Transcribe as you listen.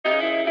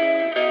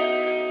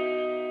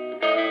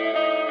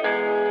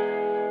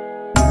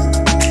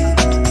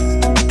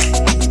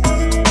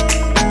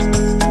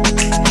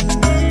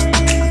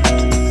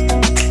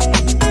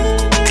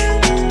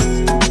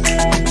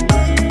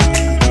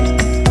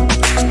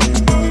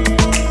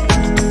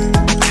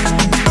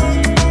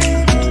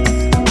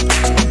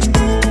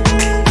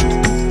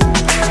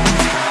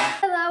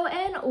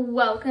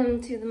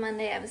to the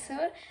Monday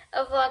episode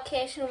of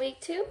Vlogcation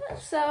Week 2.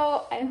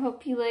 So I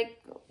hope you liked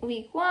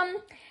Week 1.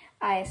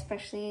 I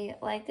especially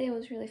liked it. It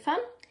was really fun.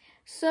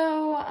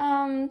 So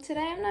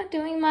today I'm not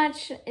doing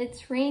much.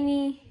 It's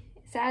rainy,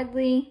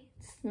 sadly.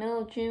 It's the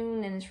middle of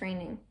June and it's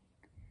raining.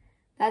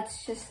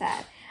 That's just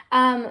sad.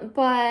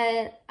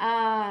 But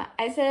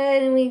I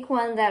said in Week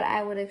 1 that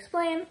I would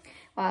explain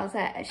while I was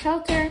at a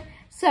shelter.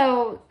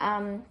 So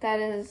that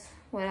is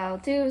what I'll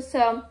do.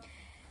 So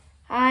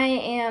I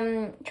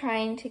am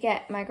trying to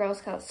get my Girl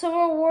Scout Silver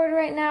Award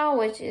right now,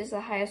 which is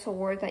the highest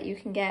award that you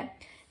can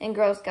get in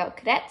Girl Scout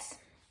cadets.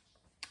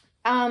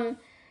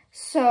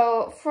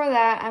 So for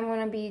that, I'm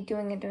going to be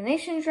doing a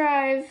donation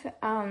drive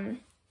in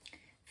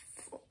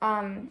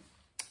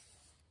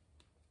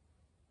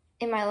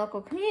my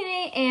local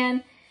community,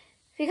 and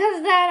because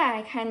of that,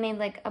 I kind of made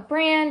like a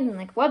brand and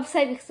like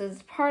website because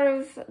it's part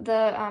of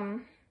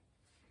the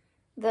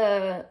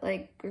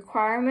like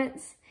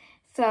requirements.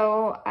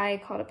 So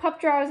I called it Pup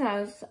Drives, and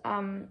I was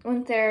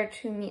went there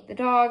to meet the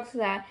dogs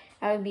that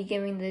I would be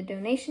giving the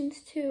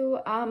donations to.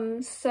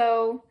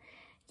 So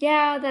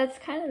yeah, that's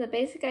kind of the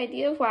basic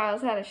idea of why I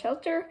was at a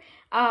shelter.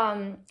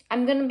 I'm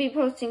gonna be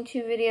posting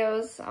 2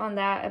 videos on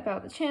that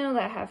about the channel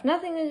that have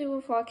nothing to do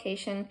with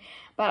Vlogcation,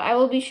 but I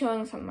will be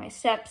showing some of my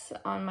steps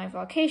on my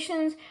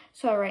Vlogcations.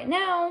 So right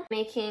now,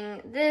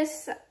 making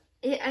this.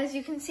 As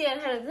you can see, I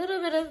had a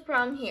little bit of a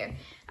problem here.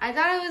 I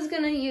thought I was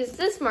gonna use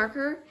this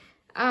marker,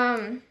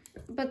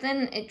 but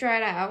then it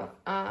dried out.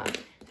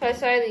 So I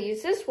decided to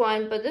use this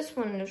one, but this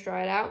one was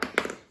dried out.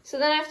 So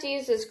then I have to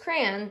use this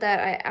crayon that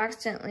I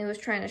accidentally was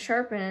trying to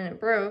sharpen and it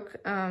broke.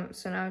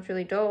 So now it's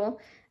really dull.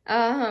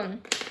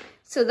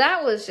 So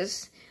that was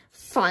just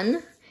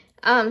fun.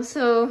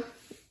 So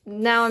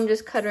now I'm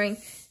just cutting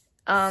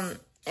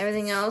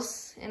everything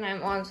else, and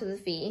I'm on to the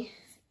V.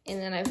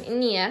 And then I have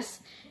an ES.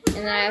 And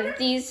then I have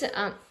these,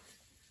 hi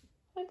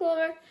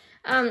Clover.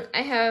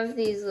 I have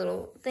these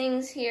little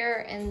things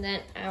here, and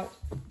then,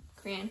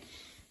 crayon.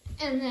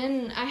 And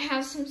then I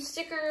have some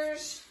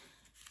stickers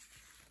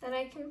that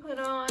I can put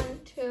on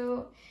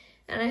too.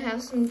 And I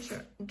have some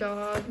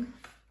dog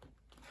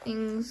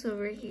things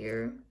over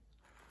here.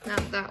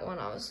 Not that one,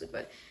 obviously,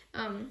 but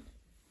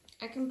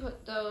I can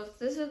put those.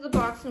 This is the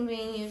box I'm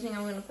using.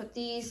 I'm gonna put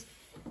these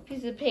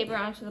pieces of paper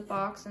onto the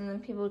box, and then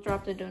people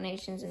drop the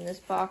donations in this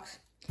box.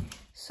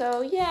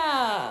 So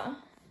yeah,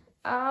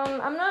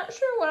 I'm not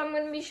sure what I'm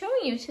going to be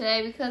showing you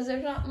today because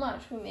there's not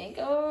much. We may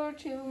go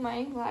to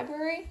my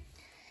library.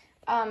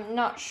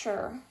 Not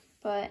sure,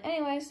 but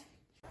anyways.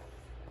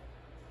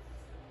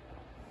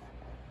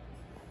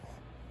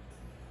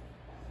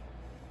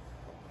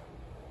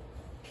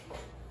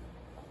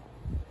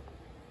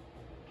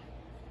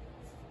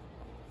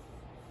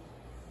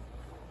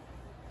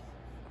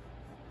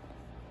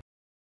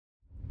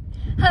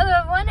 Hello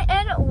everyone,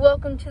 and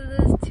welcome to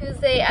this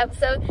Tuesday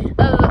episode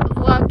of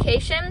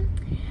Vlogcation.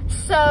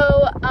 So,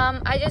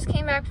 I just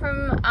came back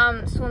from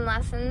swim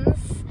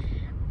lessons.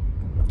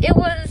 It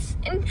was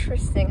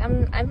interesting.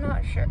 I'm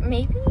not sure.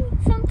 Maybe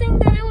something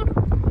that I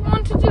would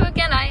want to do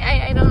again.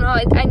 I don't know.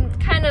 I'm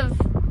kind of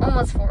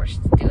almost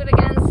forced to do it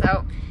again,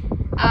 so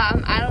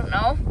I don't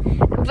know.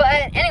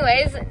 But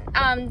anyways,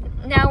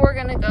 now we're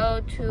gonna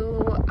go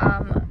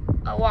to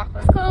a walk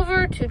with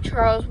Clover to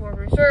Charles War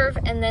Reserve,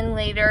 and then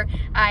later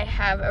I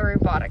have a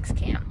robotics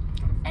camp.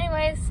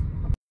 Anyways.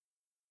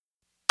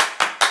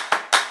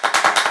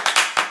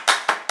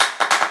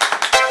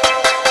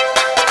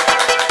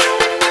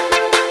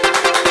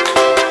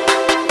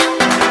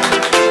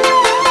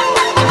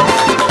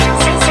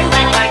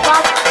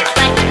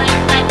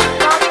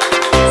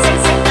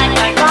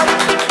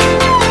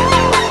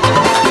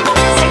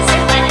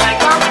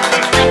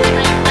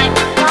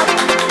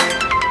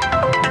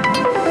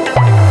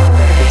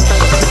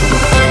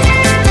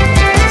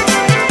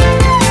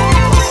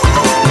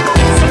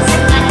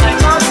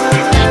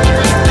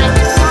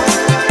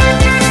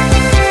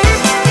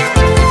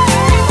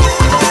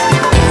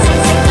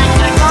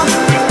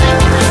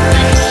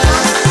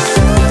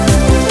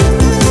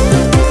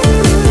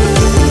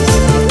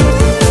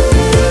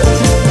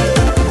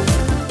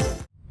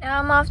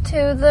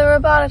 To the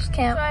robotics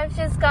camp. So I've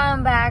just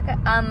gotten back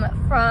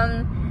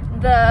from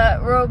the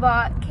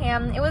robot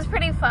camp. It was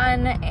pretty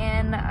fun,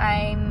 and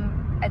I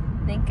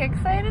think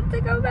excited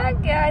to go back.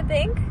 Yeah, I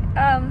think.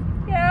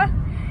 Yeah.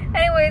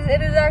 Anyways,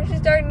 it is actually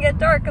starting to get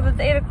dark because it's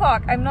 8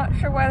 o'clock. I'm not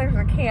sure why there's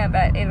a camp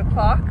at 8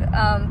 o'clock,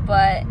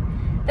 but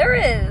there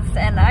is,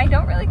 and I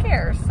don't really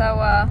care. So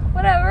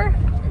whatever.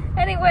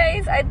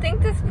 Anyways, I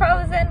think this is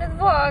probably the end of the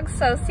vlog,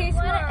 so see you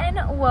tomorrow.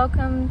 And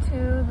welcome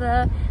to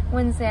the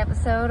Wednesday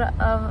episode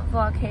of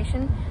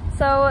Vlogcation.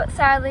 So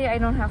sadly, I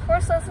don't have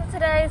horse lessons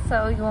today,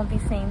 so you won't be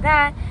seeing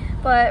that.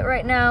 But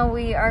right now,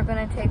 we are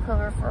going to take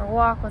Clover for a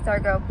walk with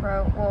our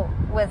GoPro, well,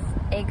 with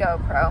a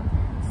GoPro.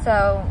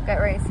 So get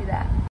ready to see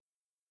that.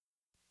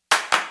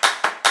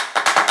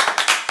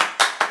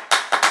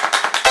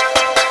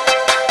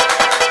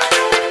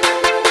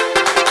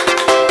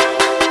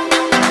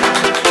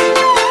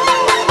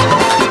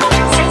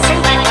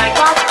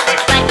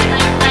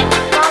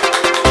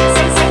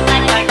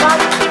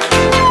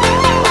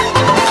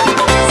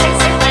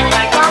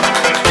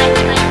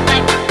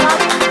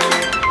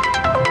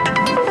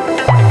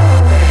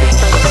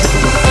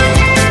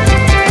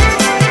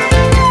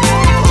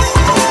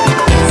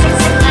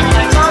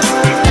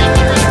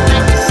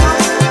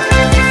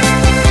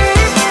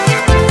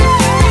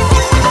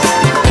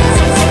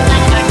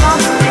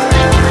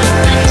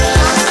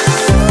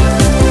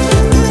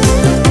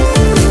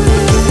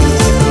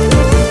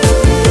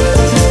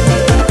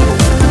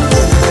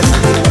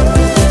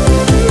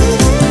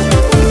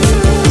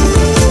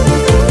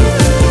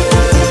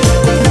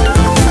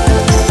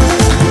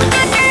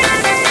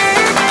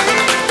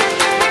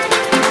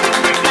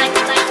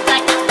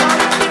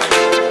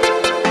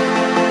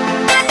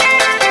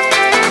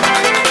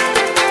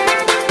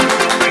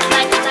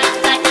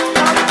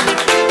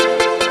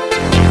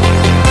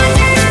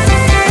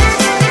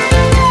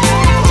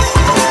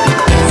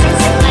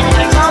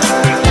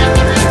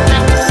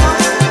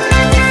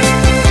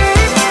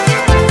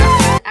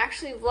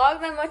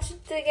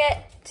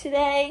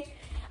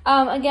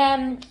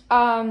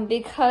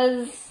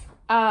 Because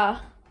I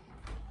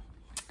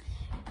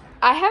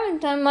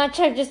haven't done much.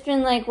 I've just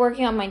been like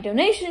working on my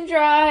donation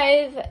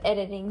drive,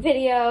 editing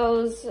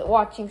videos,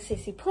 watching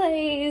Sissy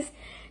Plays,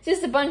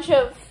 just a bunch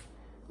of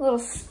little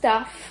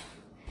stuff,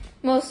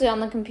 mostly on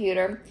the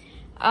computer.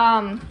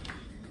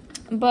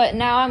 But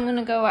now I'm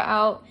gonna go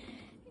out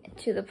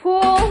to the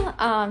pool.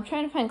 I'm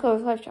trying to find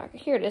Clover's life jacket.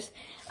 Here it is.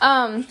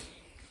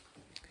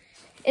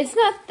 It's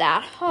not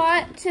that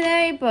hot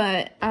today,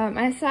 but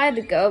I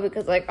decided to go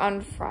because like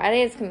on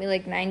Friday it's gonna be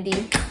like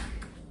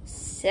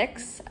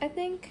 96, I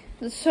think.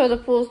 So the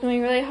pool's gonna be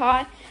really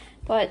hot,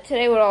 but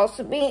today would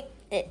also be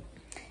a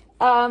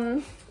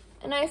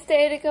nice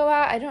day to go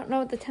out. I don't know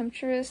what the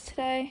temperature is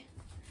today.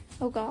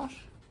 Oh gosh.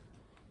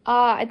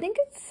 I think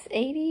it's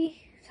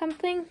 80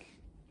 something.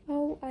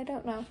 Oh, I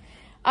don't know.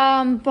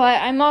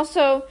 But I'm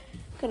also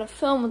gonna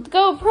film with the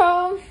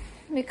GoPro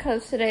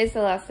because today's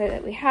the last day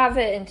that we have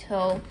it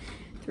until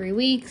 3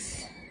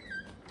 weeks.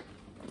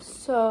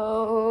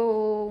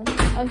 So,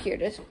 oh, here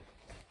it is.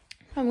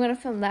 I'm gonna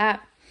film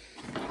that.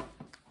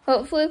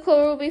 Hopefully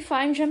Clover will be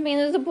fine jumping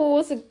into the pool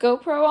with a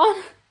GoPro on.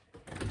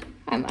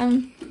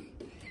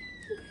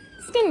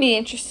 It's gonna be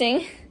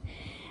interesting.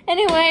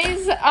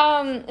 Anyways,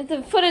 if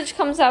the footage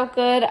comes out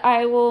good,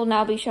 I will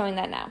now be showing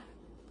that now.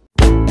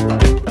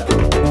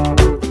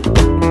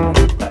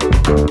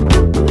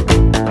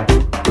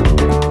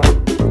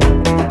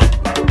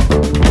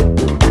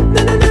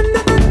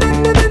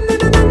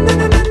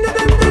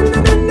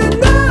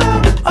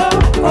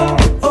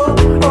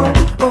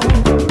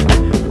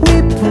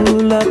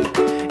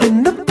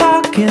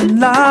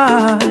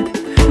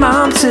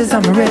 Mom says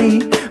I'm ready,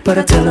 but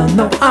I tell her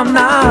no, I'm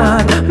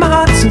not. My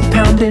heart's a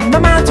pounding, my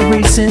mind's a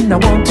racing. I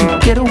want to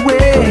get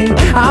away.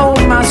 Oh,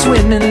 my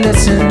swimming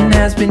lesson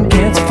has been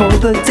canceled for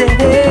the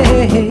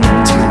day. Do you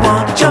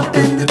wanna jump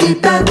in the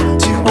deep end?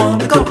 Do you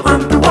wanna go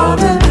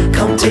underwater?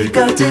 Come take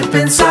a dip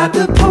inside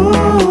the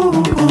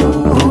pool.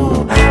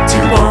 Do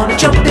you wanna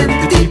jump in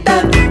the deep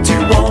end? Do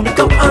you wanna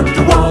go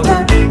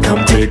underwater?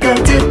 Come take a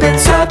dip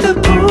inside the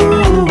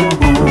pool.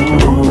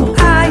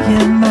 I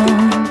am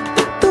on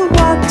the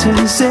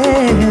water's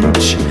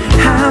edge.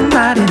 I'm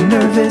mighty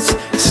nervous,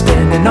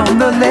 standing on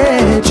the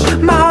ledge.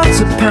 My heart's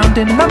a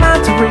pounding, my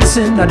mind's a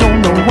racing. I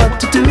don't know what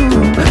to do.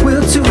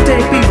 Will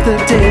today be the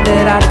day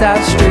that I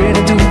dive straight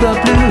into the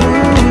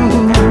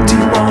blue? Do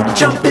you wanna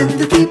jump in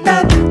the deep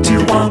end? Do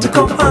you want to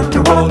go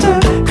underwater?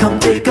 Come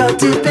take a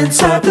dip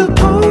inside the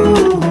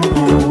pool.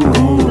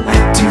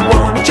 Do you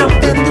wanna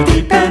jump in the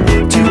deep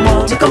end? Do you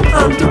want to go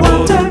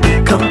underwater?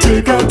 Come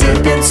take a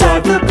dip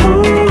inside the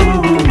pool.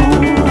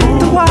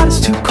 The water's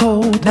too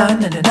cold, na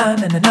na na na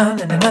na na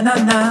na na na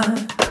na.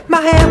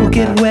 My hair will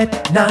get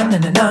wet, na na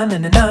na na na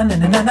na na na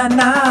na na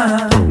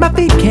na. My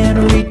feet can't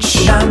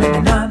reach, na na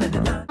na na na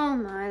na. Oh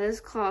my,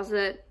 this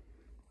closet.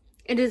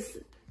 It is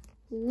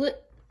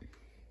lit.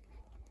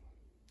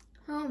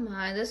 Oh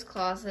my, this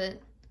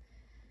closet.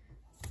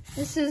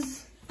 This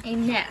is a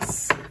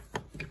mess.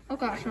 Oh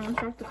gosh, I almost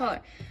dropped the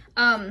collar.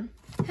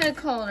 Head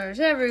collars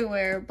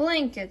everywhere,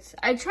 blankets.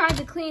 I tried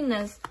to clean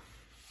this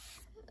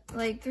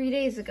like 3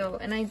 days ago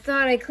and I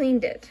thought I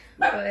cleaned it,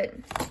 but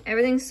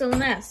everything's still a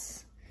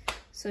mess.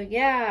 So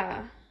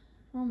yeah,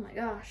 oh my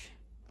gosh.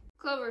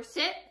 Clover,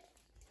 sit,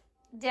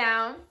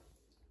 down,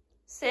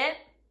 sit,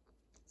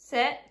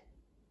 sit,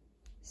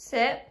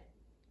 sit,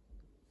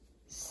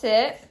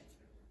 sit,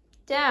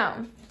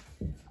 down,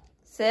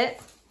 sit,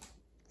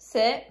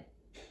 sit,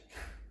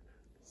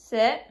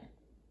 sit,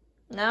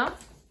 no?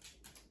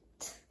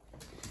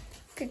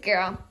 Good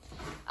girl.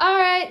 All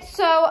right,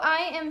 so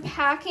I am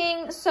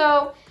packing.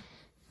 So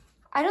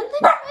I don't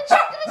think I mentioned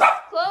this,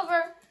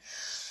 Clover.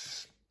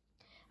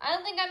 I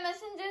don't think I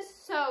mentioned this.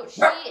 So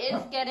she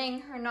is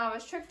getting her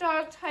novice trick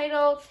dog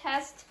title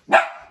test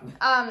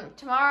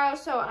tomorrow.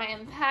 So I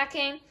am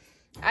packing.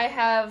 I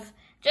have,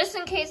 just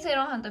in case they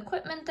don't have the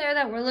equipment there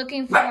that we're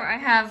looking for, I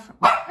have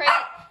crate.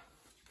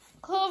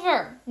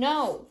 Clover,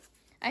 no.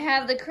 I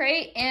have the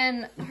crate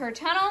and her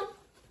tunnel.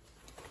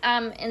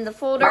 In the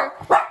folder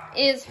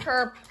is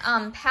her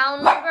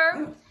PAL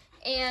number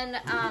and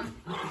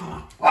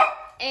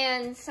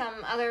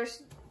some other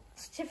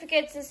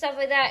certificates and stuff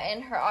like that,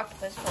 and her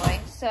octopus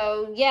toy.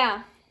 So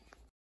yeah.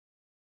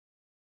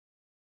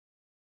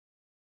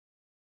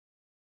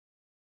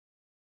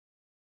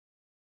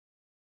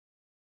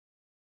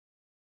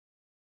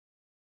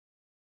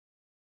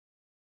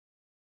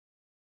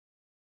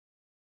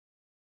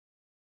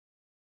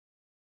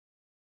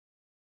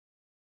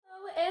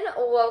 And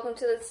welcome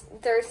to this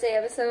Thursday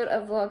episode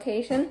of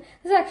Vlogcation.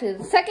 This is actually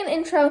the second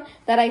intro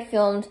that I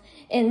filmed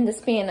in the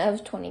span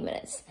of 20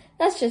 minutes.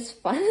 That's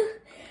just fun.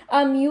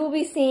 You will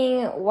be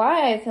seeing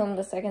why I filmed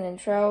the second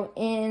intro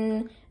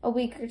in a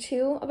week or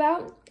two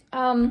about.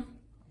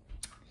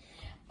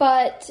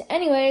 But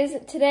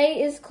anyways,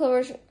 today is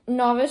Clover's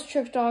novice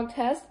trick dog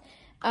test.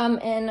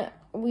 And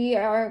we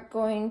are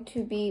going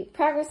to be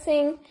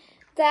practicing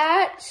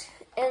that.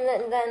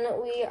 And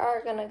then we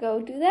are gonna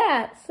go do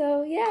that.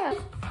 So yeah.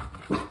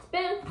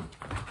 Spin.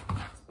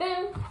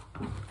 Spin.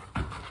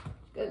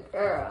 Good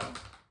girl.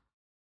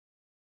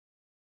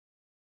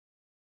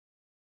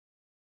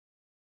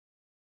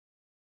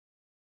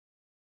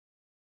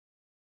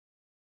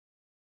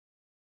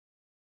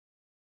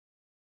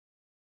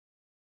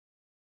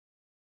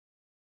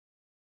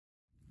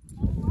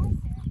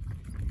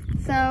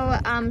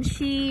 So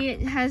she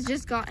has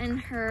just gotten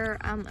her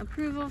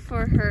approval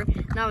for her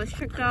novice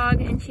trick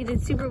dog, and she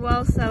did super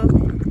well, so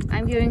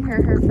I'm giving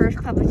her her first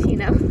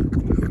puppuccino.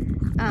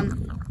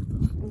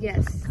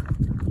 Yes.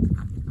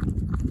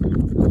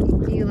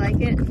 Do you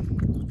like it?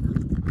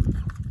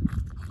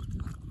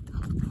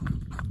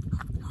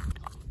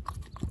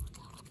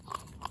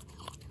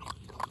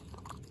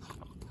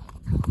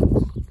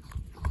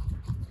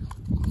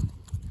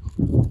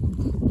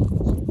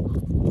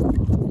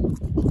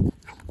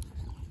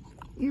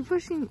 You're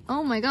pushing,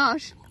 oh my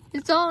gosh,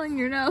 it's all in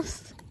your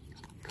nose.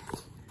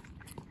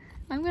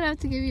 I'm gonna have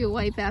to give you a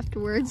wipe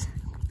afterwards.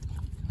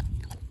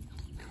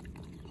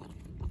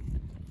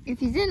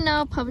 If you didn't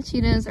know,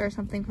 puppuccinos are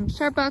something from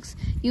Starbucks.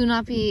 You will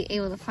not be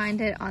able to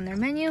find it on their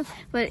menu,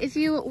 but if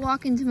you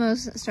walk into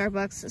most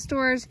Starbucks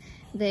stores,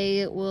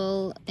 they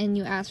will, and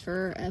you ask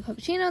for a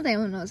puppuccino, they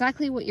will know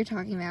exactly what you're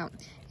talking about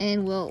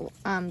and will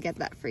get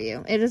that for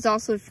you. It is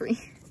also free.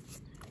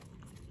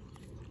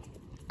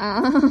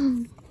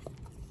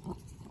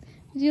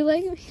 Would you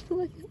like me to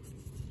look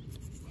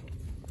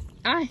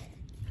at?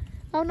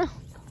 Oh no.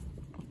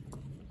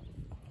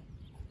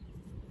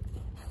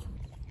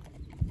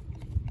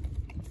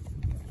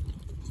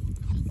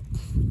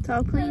 It's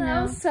all clean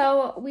now.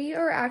 So we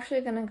are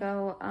actually gonna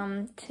go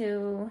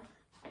to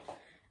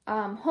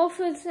Whole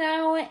Foods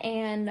now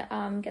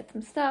and get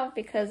some stuff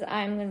because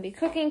I'm gonna be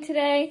cooking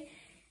today.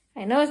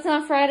 I know it's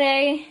not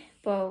Friday,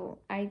 but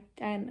I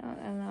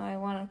know I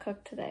want to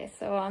cook today.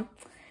 So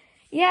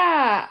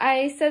yeah,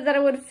 I said that I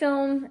would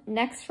film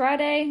next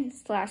Friday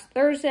 /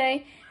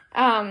 Thursday.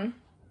 So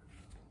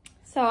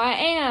I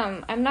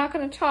am. I'm not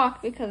going to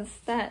talk because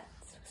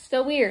that's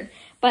still weird.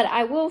 But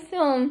I will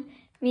film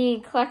me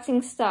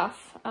collecting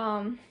stuff.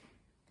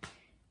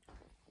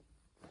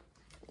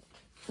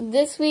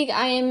 This week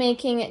I am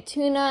making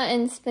tuna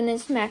and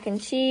spinach mac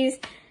and cheese.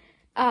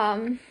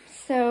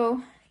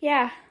 So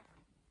yeah.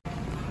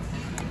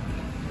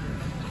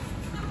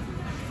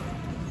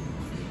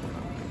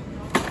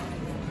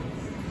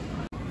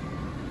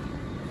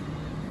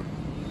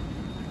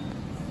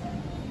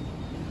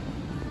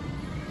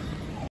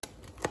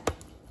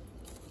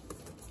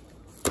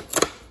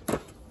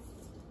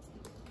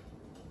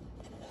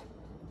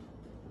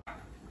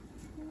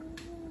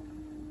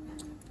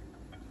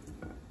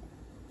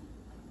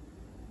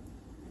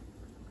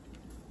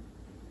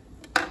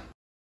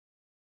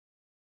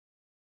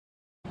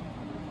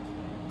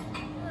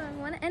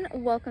 And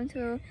welcome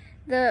to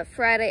the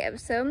Friday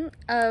episode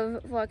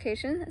of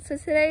Vlogcation. So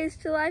today is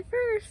July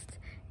 1st.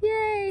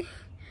 Yay!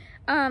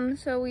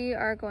 So we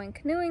are going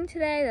canoeing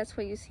today. That's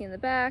what you see in the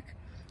back.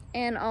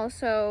 And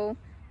also,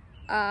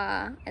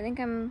 I think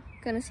I'm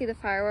gonna see the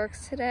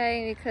fireworks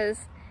today because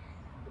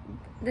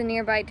the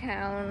nearby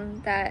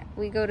town that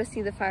we go to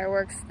see the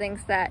fireworks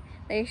thinks that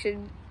they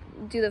should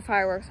do the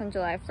fireworks on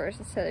July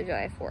 1st instead of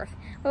July 4th.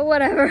 But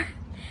whatever.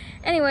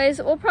 Anyways,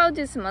 we'll probably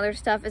do some other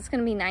stuff. It's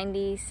gonna be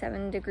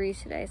 97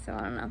 degrees today, so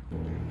I don't know.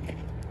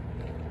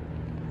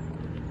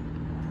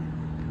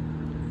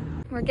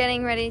 We're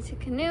getting ready to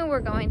canoe.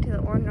 We're going to the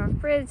Old North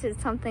Bridge.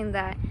 It's something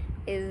that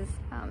is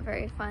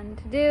very fun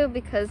to do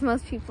because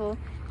most people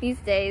these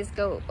days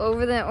go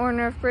over the Old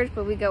North Bridge,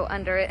 but we go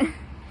under it.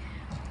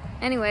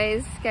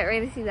 Anyways, get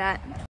ready to see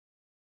that.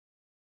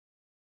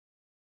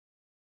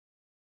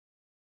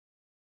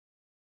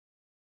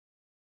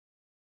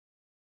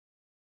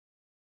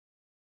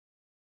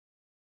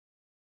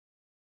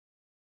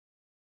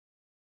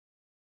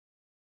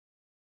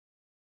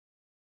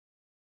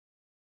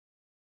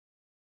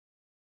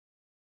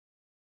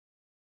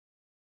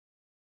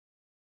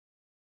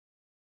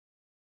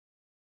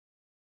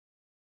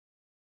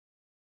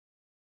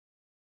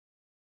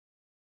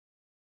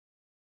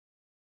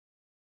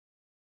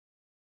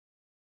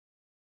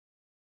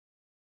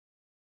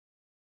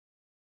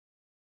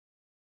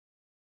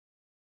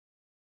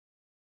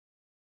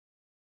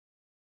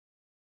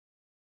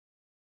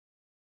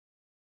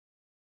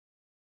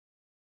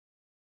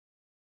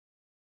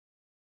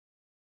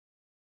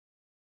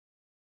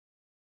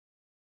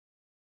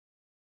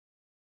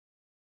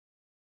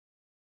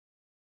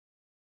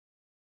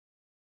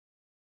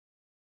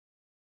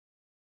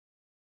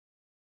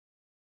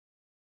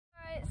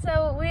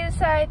 So we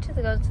decided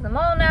to go to the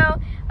mall now.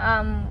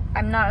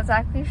 I'm not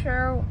exactly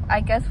sure.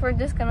 I guess we're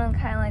just gonna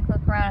kind of like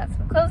look around at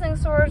some clothing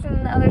stores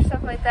and other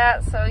stuff like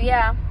that. So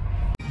yeah.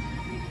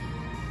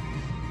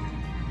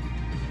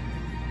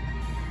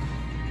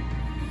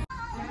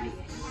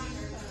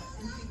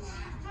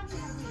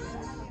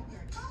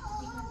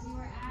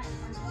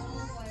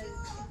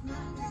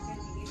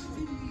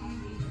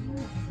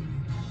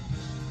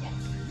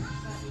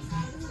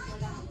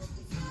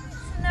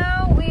 So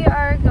now we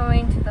are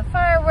going to the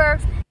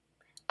fireworks.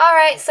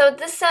 Alright, so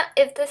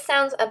if this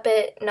sounds a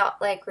bit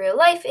not like real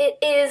life, it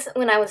is.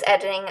 When I was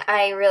editing,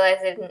 I realized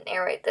I didn't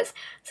narrate this.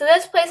 So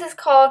this place is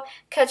called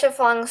Catch a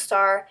Falling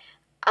Star.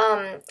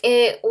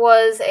 It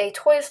was a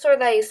toy store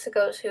that I used to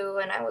go to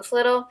when I was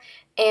little,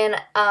 and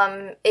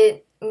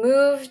it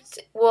moved,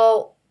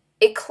 well,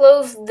 it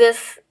closed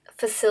this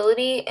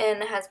facility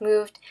and has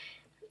moved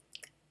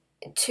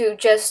to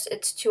just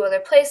its 2 other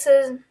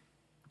places,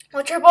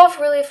 which are both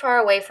really far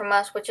away from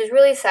us, which is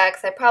really sad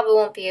because I probably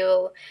won't be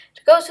able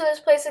to go to this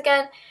place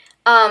again.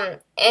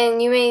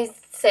 And you may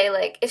say,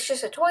 like, it's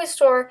just a toy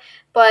store,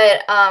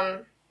 but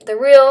the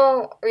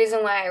real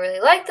reason why I really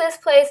like this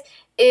place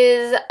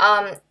is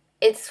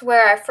it's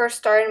where I first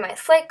started my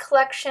sleigh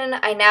collection.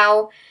 I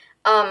now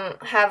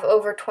have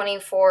over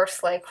 24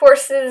 sleigh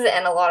horses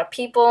and a lot of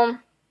people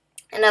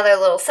and other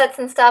little sets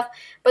and stuff,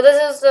 but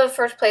this is the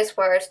first place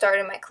where I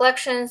started my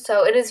collection,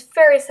 so it is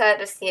very sad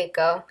to see it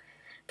go.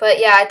 But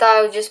yeah, I thought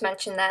I would just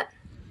mention that.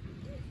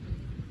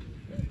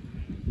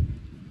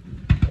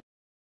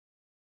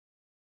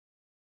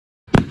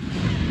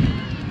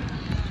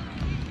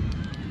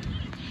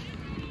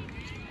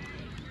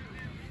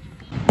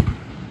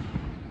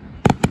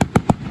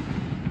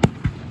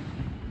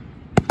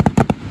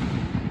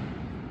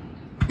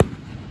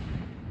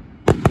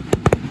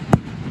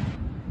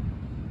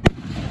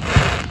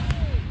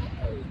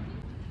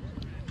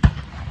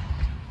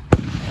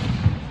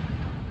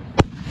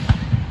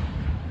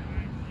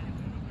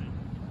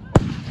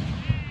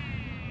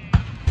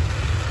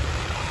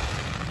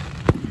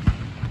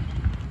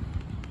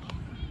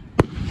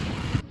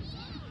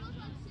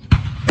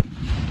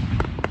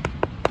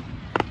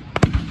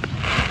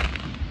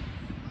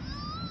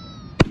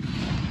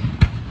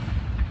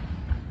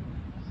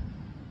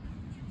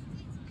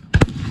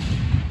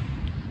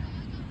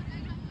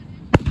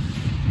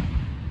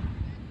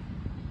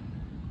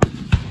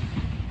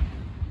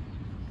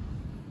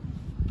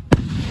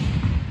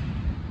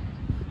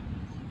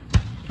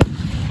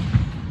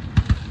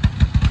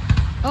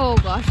 Oh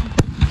gosh.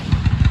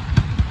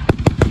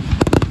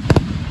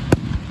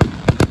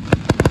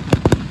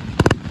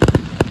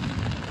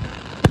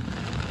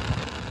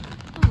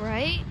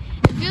 Alright.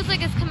 It feels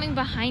like it's coming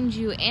behind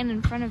you and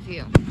in front of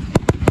you.